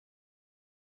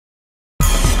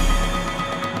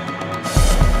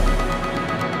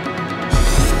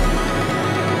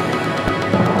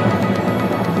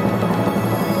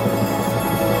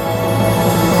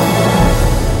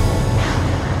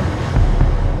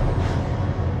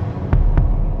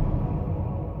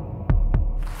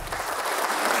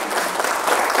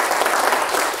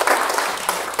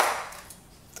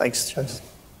Thanks, Chase.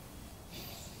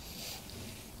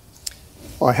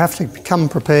 I have to come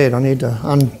prepared. I need to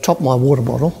untop my water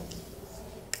bottle.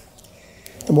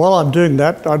 And while I'm doing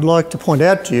that, I'd like to point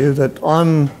out to you that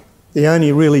I'm the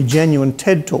only really genuine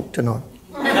TED talk tonight.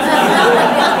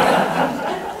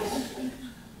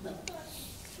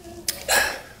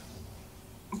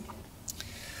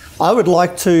 I would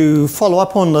like to follow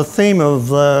up on the theme of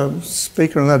the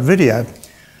speaker in that video.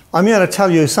 I'm going to tell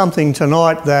you something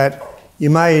tonight that you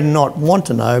may not want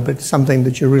to know, but something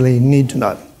that you really need to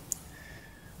know.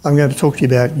 I'm going to talk to you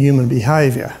about human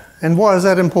behaviour. And why is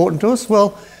that important to us?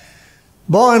 Well,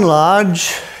 by and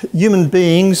large, human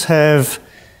beings have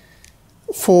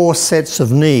 4 sets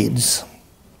of needs.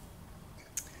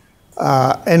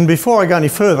 And before I go any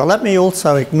further, let me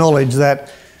also acknowledge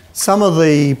that some of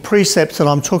the precepts that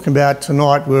I'm talking about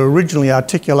tonight were originally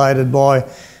articulated by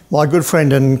my good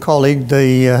friend and colleague,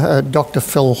 the Dr.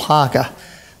 Phil Harker,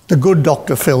 the good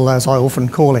Dr. Phil, as I often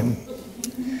call him.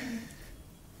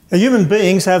 Now, human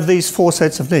beings have these 4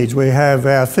 sets of needs. We have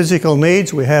our physical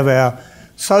needs, we have our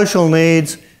social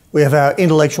needs, we have our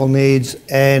intellectual needs,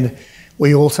 and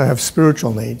we also have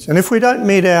spiritual needs. And if we don't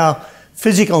meet our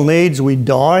physical needs, we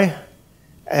die.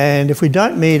 And if we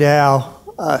don't meet our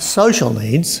social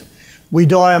needs, we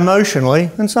die emotionally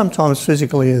and sometimes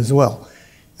physically as well.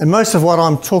 And most of what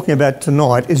I'm talking about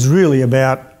tonight is really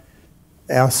about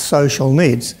our social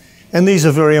needs. And these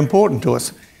are very important to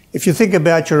us. If you think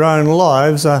about your own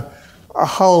lives, a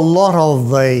whole lot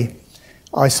of the,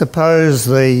 I suppose,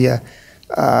 the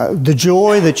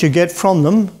joy that you get from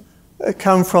them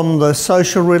come from the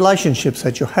social relationships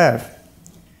that you have.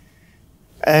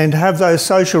 And to have those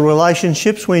social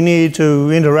relationships, we need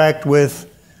to interact with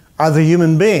other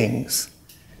human beings.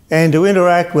 And to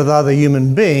interact with other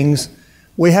human beings,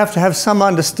 we have to have some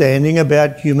understanding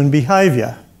about human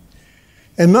behaviour.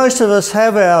 And most of us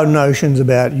have our notions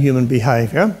about human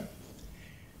behaviour.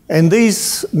 And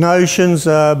these notions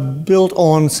are built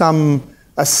on some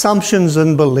assumptions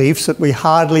and beliefs that we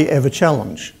hardly ever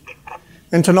challenge.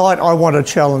 And tonight I want to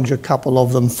challenge a couple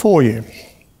of them for you.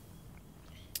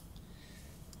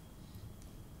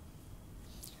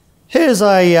 Here's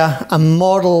a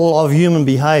model of human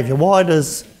behaviour. Why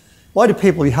do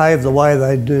people behave the way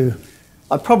they do?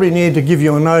 I probably need to give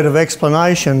you a note of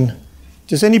explanation.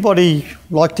 Does anybody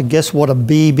like to guess what a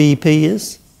BBP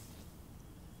is?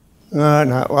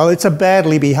 No. Well, it's a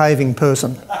badly behaving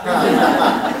person.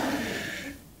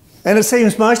 And it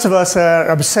seems most of us are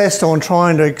obsessed on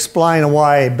trying to explain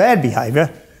away bad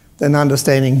behaviour than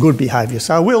understanding good behaviour.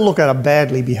 So we'll look at a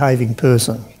badly behaving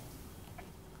person.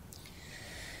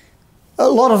 A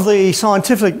lot of the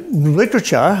scientific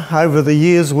literature over the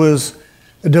years was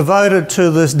devoted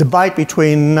to this debate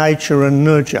between nature and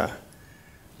nurture.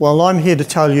 Well, I'm here to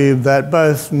tell you that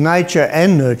both nature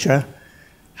and nurture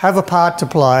have a part to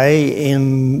play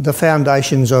in the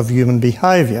foundations of human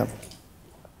behaviour.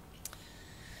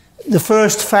 The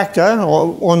first factor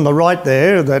on the right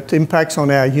there that impacts on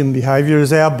our human behaviour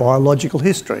is our biological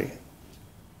history.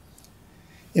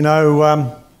 You know,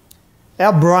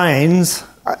 our brains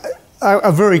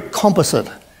are very composite.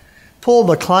 Paul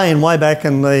MacLean, way back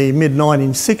in the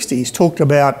mid-1960s, talked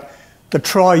about the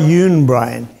triune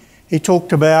brain. He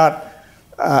talked about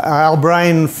our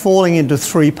brain falling into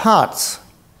 3 parts.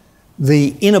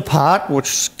 The inner part,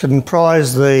 which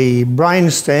comprised the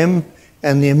brainstem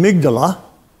and the amygdala,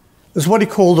 is what he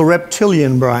called the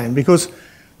reptilian brain, because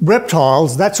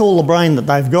reptiles, that's all the brain that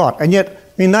they've got. And yet, I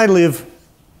mean, they live,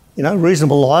 you know,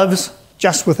 reasonable lives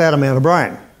just with that amount of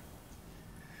brain.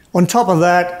 On top of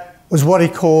that was what he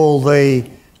called the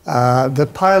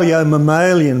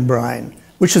paleomammalian brain,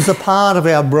 which is the part of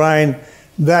our brain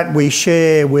that we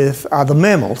share with other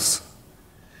mammals.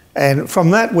 And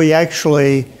from that we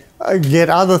actually get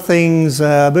other things,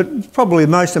 but probably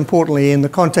most importantly in the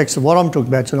context of what I'm talking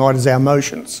about tonight is our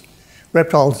emotions.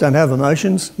 Reptiles don't have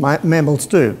emotions, mammals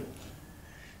do.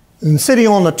 And sitting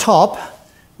on the top,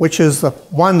 which is the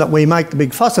one that we make the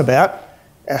big fuss about,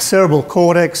 our cerebral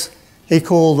cortex, he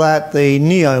called that the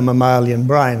neo-mammalian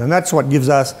brain, and that's what gives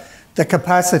us the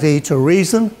capacity to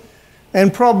reason.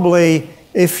 And probably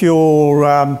if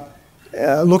you're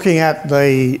looking at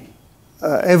the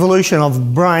evolution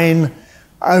of brain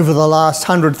over the last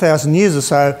 100,000 years or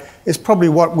so, is probably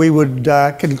what we would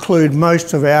conclude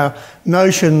most of our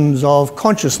notions of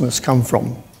consciousness come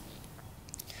from.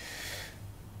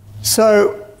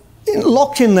 So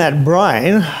locked in that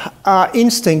brain are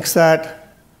instincts that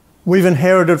we've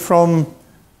inherited from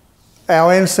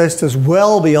our ancestors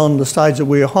well beyond the stage that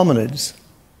we are hominids.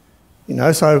 You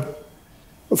know, so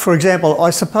for example, I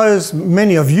suppose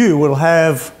many of you will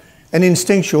have an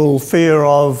instinctual fear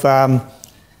of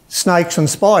snakes and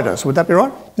spiders. Would that be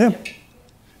right? Yeah.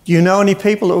 Do you know any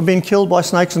people that have been killed by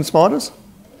snakes and spiders?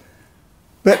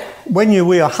 But when we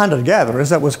were hunter-gatherers,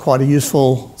 that was quite a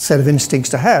useful set of instincts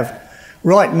to have.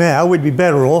 Right now, we'd be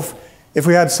better off if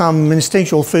we had some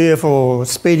instinctual fear for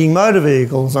speeding motor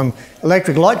vehicles and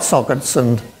electric light sockets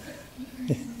and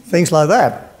things like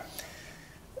that.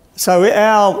 So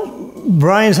our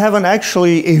brains haven't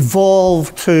actually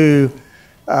evolved to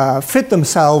fit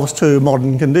themselves to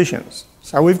modern conditions.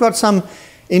 So we've got some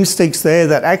instincts there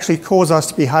that actually cause us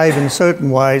to behave in certain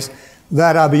ways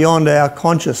that are beyond our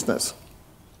consciousness.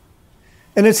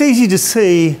 And it's easy to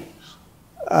see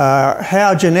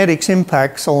how genetics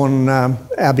impacts on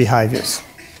our behaviours.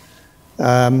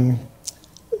 The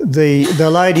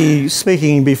lady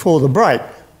speaking before the break,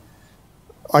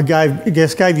 I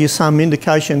gave you some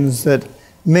indications that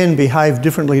men behave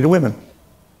differently to women.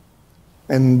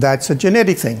 And that's a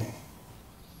genetic thing.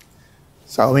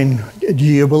 So, I mean, do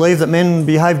you believe that men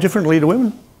behave differently to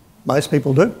women? Most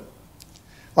people do.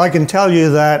 I can tell you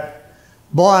that,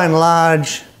 by and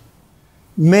large,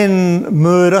 men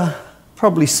murder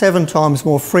probably 7 times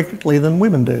more frequently than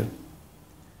women do.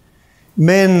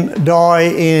 Men die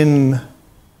in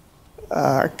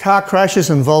car crashes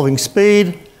involving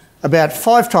speed about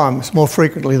 5 times more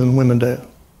frequently than women do.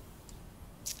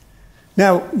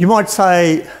 Now, you might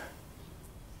say,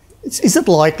 is it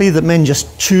likely that men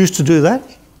just choose to do that?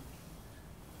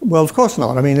 Well, of course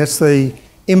not. I mean, it's the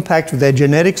impact of their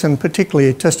genetics and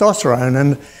particularly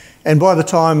testosterone. And by the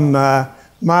time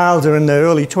males are in their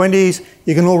early 20s,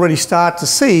 you can already start to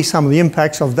see some of the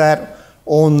impacts of that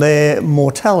on their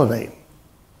mortality.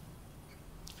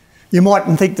 You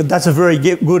mightn't think that that's a very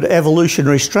good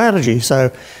evolutionary strategy,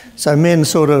 so men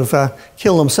sort of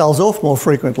kill themselves off more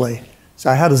frequently.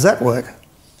 So how does that work?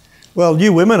 Well,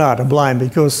 you women are to blame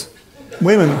because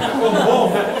women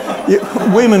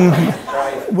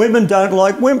don't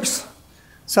like wimps.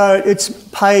 So it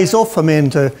pays off for men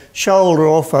to shoulder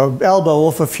off or elbow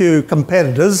off a few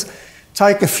competitors,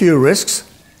 take a few risks,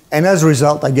 and as a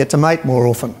result they get to mate more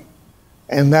often.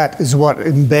 And that is what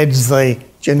embeds the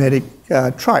genetic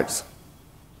traits.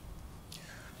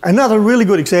 Another really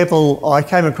good example I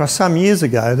came across some years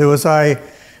ago, there was a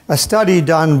study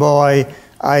done by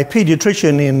a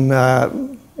paediatrician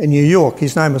in New York.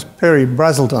 His name was Perry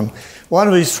Brazelton. One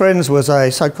of his friends was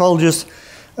a psychologist.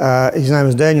 His name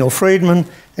was Daniel Friedman,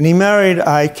 and he married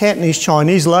a Cantonese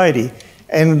Chinese lady.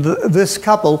 And this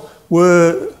couple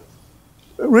were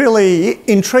really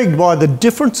intrigued by the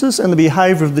differences in the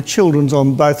behaviour of the children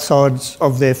on both sides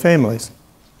of their families.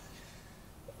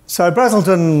 So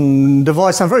Brazelton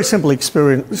devised some very simple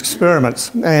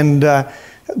experiments, and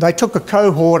they took a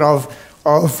cohort of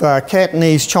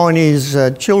Cantonese Chinese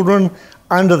children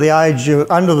under the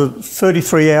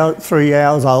 33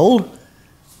 hours old.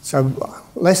 So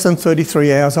less than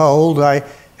 33 hours old, they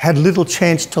had little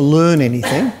chance to learn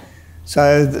anything.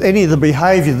 So any of the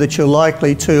behaviour that you're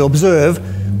likely to observe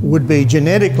would be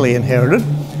genetically inherited.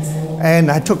 And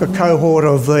they took a cohort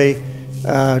of the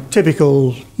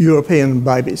typical European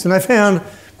babies. And they found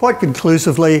quite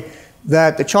conclusively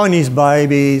that the Chinese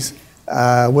babies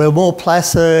were more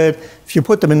placid. If you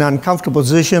put them in an uncomfortable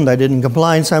position, they didn't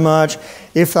complain so much.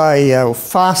 If they were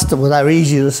faster, well, they were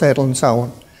easier to settle and so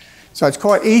on. So it's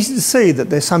quite easy to see that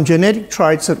there's some genetic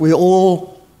traits that we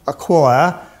all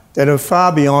acquire that are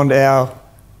far beyond our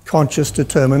conscious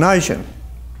determination.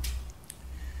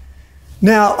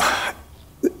 Now,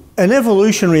 an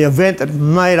evolutionary event that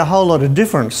made a whole lot of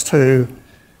difference to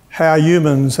how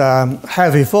humans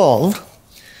have evolved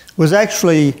was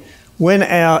actually when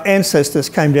our ancestors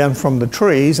came down from the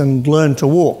trees and learned to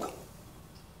walk.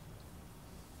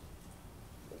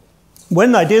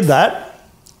 When they did that,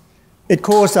 it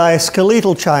caused a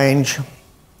skeletal change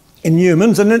in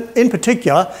humans, and in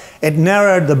particular, it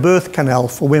narrowed the birth canal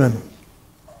for women.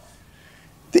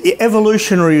 The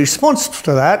evolutionary response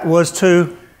to that was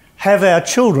to have our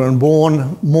children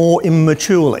born more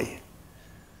immaturely.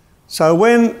 So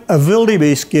when a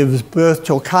wildebeest gives birth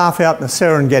to a calf out in the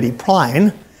Serengeti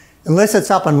plain, unless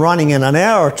it's up and running in an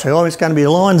hour or two, it's going to be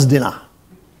a lion's dinner.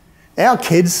 Our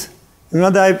kids, you know,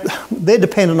 they're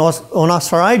dependent on us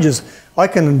for ages. I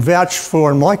can vouch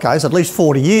for, in my case, at least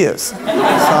 40 years.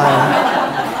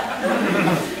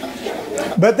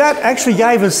 But that actually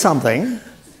gave us something.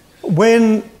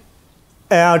 When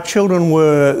our children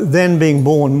were then being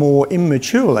born more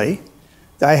immaturely,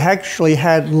 they actually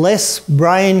had less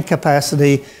brain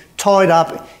capacity tied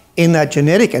up in that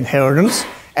genetic inheritance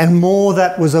and more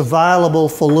that was available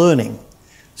for learning.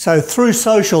 So through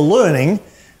social learning,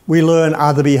 we learn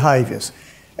other behaviours.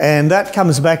 And that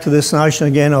comes back to this notion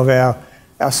again of our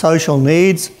social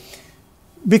needs.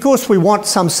 because we want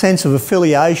some sense of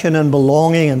affiliation and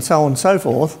belonging and so on and so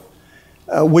forth,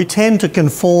 we tend to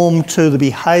conform to the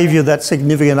behaviour that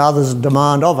significant others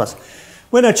demand of us.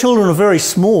 When our children are very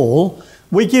small,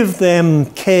 we give them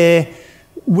care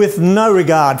with no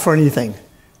regard for anything,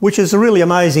 which is a really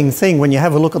amazing thing when you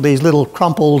have a look at these little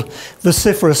crumpled,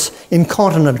 vociferous,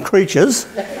 incontinent creatures,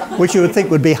 which you would think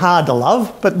would be hard to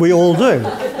love, but we all do.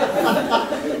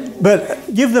 But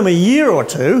give them a year or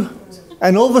two,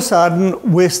 and all of a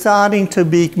sudden we're starting to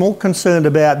be more concerned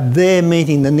about their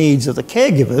meeting the needs of the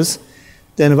caregivers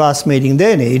than of us meeting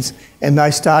their needs, and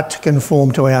they start to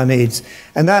conform to our needs.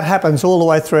 And that happens all the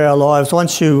way through our lives.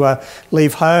 Once you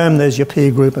leave home, there's your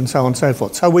peer group and so on and so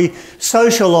forth. So we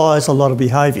socialise a lot of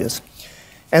behaviours.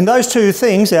 And those two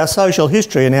things, our social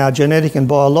history and our genetic and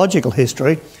biological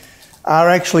history, are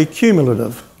actually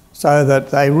cumulative, so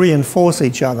that they reinforce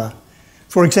each other.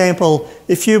 For example,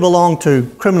 if you belong to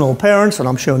criminal parents, and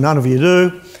I'm sure none of you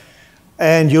do,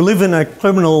 and you live in a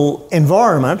criminal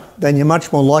environment, then you're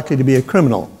much more likely to be a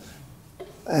criminal.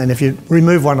 And if you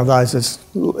remove one of those,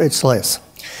 it's less.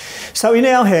 So in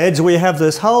our heads, we have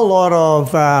this whole lot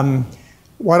of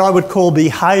what I would call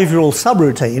behavioural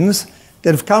subroutines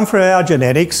that have come from our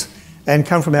genetics and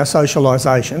come from our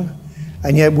socialisation,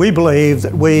 and yet we believe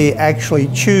that we actually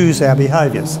choose our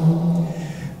behaviours.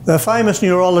 The famous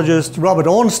neurologist Robert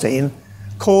Ornstein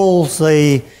calls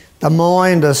the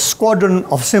mind a squadron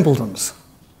of simpletons.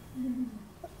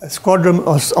 A squadron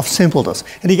of simpletons.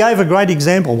 And he gave a great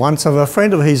example once of a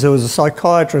friend of his who was a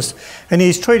psychiatrist, and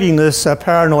he's treating this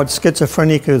paranoid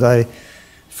schizophrenic who they,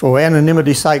 for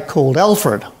anonymity's sake, called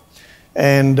Alfred.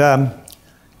 And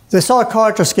the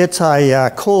psychiatrist gets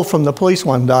a call from the police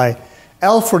one day.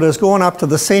 Alfred has gone up to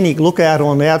the scenic lookout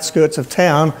on the outskirts of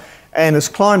town and has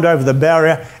climbed over the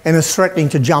barrier and is threatening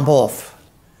to jump off.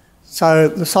 So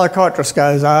the psychiatrist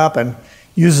goes up and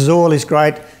uses all his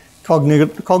great cognitive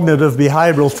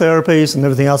behavioural therapies and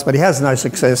everything else, but he has no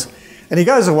success. And he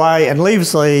goes away and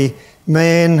leaves the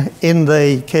man in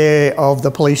the care of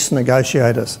the police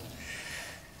negotiators.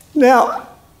 Now,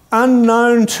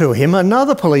 unknown to him,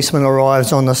 another policeman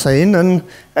arrives on the scene and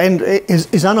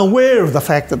is unaware of the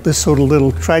fact that this sort of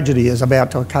little tragedy is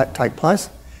about to take place.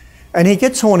 And he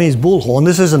gets on his bullhorn,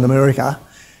 this isn't America,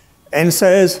 and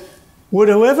says, "Would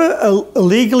whoever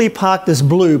illegally parked this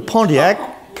blue Pontiac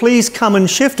please come and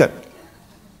shift it?"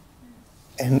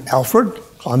 And Alfred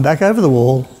climbed back over the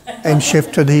wall and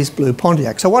shifted his blue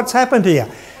Pontiac. So what's happened here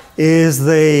is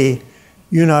the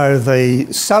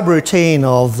subroutine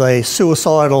of the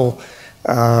suicidal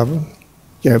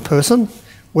person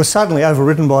was suddenly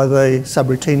overridden by the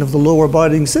subroutine of the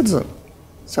law-abiding citizen.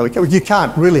 So you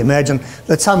can't really imagine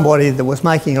that somebody that was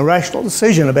making a rational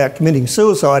decision about committing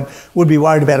suicide would be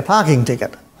worried about a parking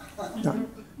ticket. No.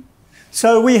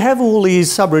 So we have all these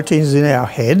subroutines in our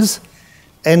heads,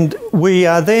 and we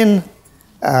are then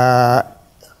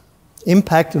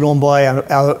impacted on by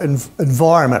our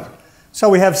environment. So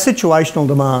we have situational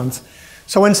demands.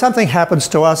 So when something happens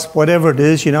to us, whatever it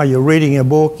is, you're reading a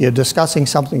book, you're discussing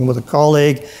something with a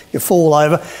colleague, you fall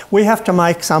over, we have to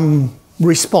make some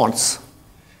response.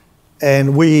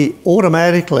 And we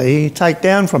automatically take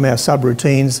down from our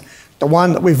subroutines the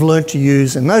one that we've learnt to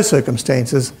use in those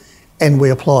circumstances, and we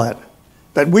apply it.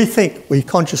 But we think we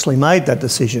consciously made that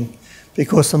decision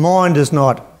because the mind is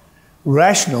not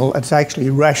rational, it's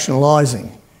actually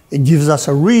rationalising. It gives us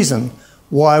a reason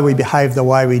why we behave the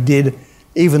way we did,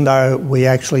 even though we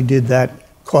actually did that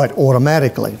quite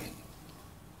automatically.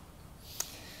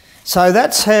 So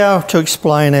that's how to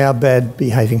explain our bad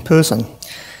behaving person.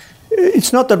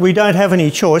 It's not that we don't have any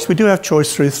choice. We do have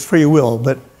choice through free will,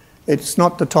 but it's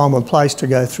not the time or place to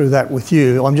go through that with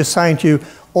you. I'm just saying to you,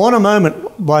 on a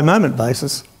moment-by-moment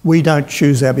basis, we don't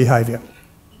choose our behaviour.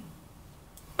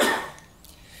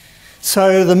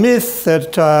 So the myth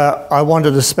that I want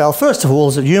to dispel, first of all,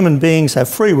 is that human beings have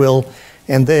free will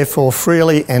and therefore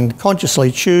freely and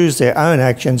consciously choose their own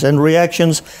actions and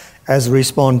reactions as they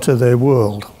respond to their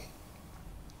world.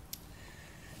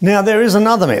 Now, there is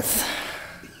another myth.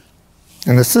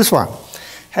 And it's this one.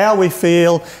 How we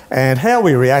feel and how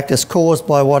we react is caused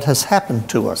by what has happened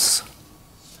to us.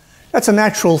 That's a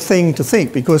natural thing to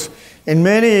think because in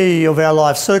many of our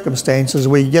life circumstances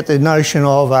we get the notion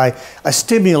of a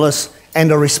stimulus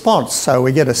and a response. So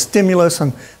we get a stimulus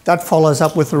and that follows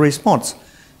up with a response.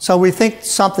 So we think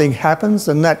something happens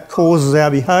and that causes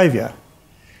our behaviour.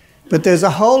 But there's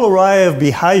a whole array of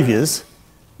behaviours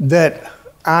that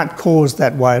aren't caused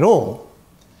that way at all.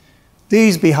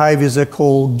 These behaviours are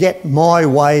called get my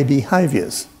way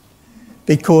behaviours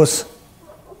because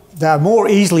they're more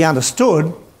easily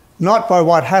understood not by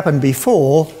what happened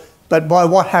before but by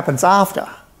what happens after.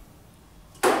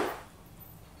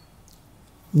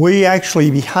 we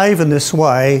actually behave in this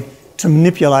way to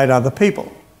manipulate other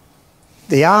people.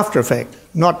 The after effect,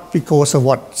 not because of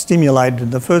what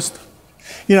stimulated the first.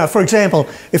 You know, for example,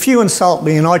 if you insult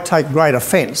me and I take great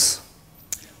offence,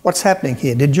 what's happening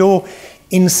here? Did your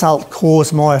insult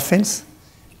cause my offence?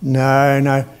 No,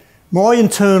 no. My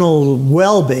internal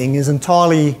well-being is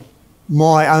entirely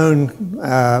my own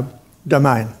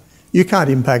domain. You can't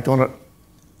impact on it.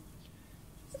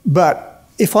 But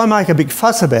if I make a big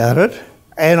fuss about it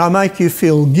and I make you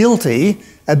feel guilty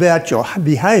about your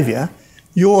behaviour,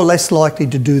 you're less likely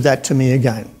to do that to me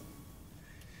again.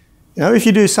 You know, if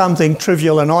you do something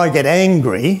trivial and I get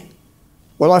angry,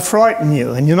 well, I frighten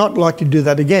you and you're not likely to do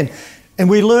that again. And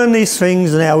we learn these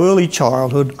things in our early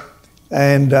childhood,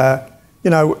 and you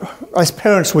know, as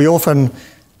parents we often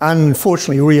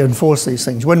unfortunately reinforce these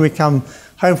things. When we come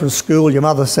home from school, your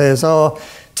mother says, "Oh,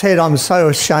 Ted, I'm so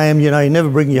ashamed, you know, you never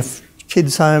bring your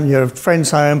kids home, your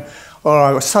friends home, or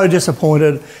I was so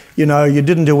disappointed, you know, you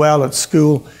didn't do well at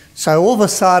school." So all of a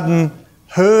sudden,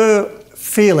 her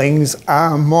feelings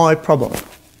are my problem,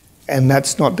 and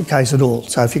that's not the case at all.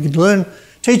 So if you could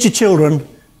teach your children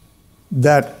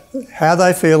that how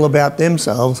they feel about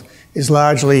themselves is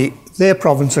largely their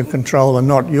province of control and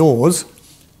not yours,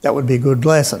 that would be a good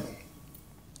lesson.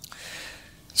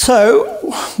 So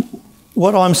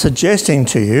what I'm suggesting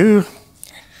to you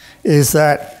is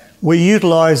that we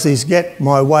utilise these get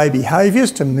my way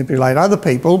behaviours to manipulate other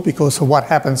people because of what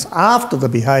happens after the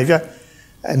behaviour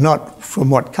and not from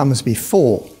what comes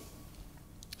before.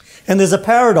 And there's a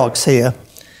paradox here.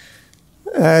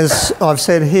 As I've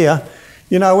said here,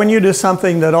 you know, when you do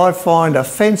something that I find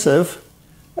offensive,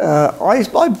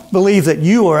 I believe that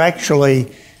you were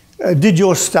actually did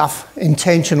your stuff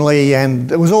intentionally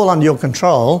and it was all under your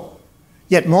control,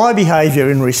 yet my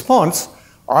behaviour in response,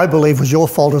 I believe, was your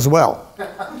fault as well.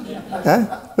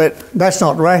 But that's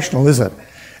not rational, is it?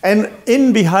 And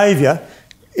in behaviour,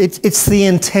 it's the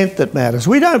intent that matters.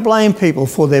 We don't blame people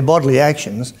for their bodily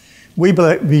actions, we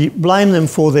blame them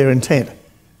for their intent.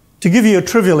 To give you a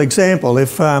trivial example,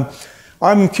 if I'm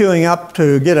queuing up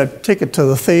to get a ticket to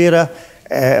the theatre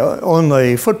on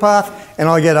the footpath and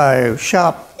I get a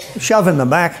sharp shove in the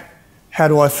back, how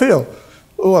do I feel?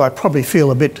 Well, I probably feel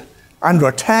a bit under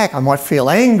attack, I might feel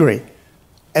angry.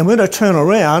 And when I turn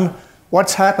around,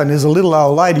 what's happened is a little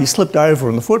old lady slipped over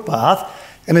on the footpath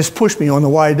and has pushed me on the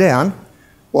way down.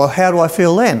 Well, how do I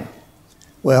feel then?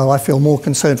 Well, I feel more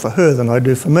concerned for her than I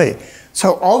do for me.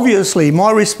 So obviously my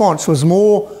response was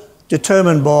more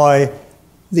determined by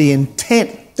the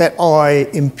intent that I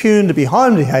impugned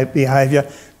behind behaviour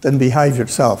than behaviour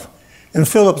itself. And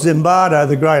Philip Zimbardo,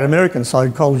 the great American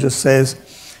psychologist, says,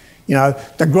 you know,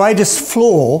 the greatest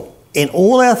flaw in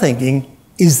all our thinking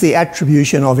is the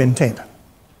attribution of intent.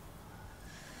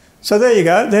 So there you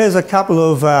go. There's a couple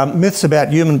of myths about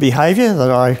human behaviour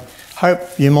that I hope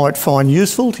you might find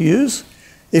useful to use.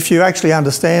 If you actually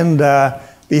understand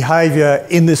behaviour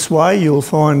in this way, you'll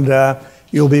find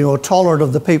you'll be more tolerant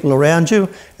of the people around you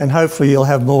and hopefully you'll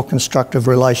have more constructive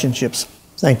relationships.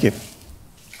 Thank you.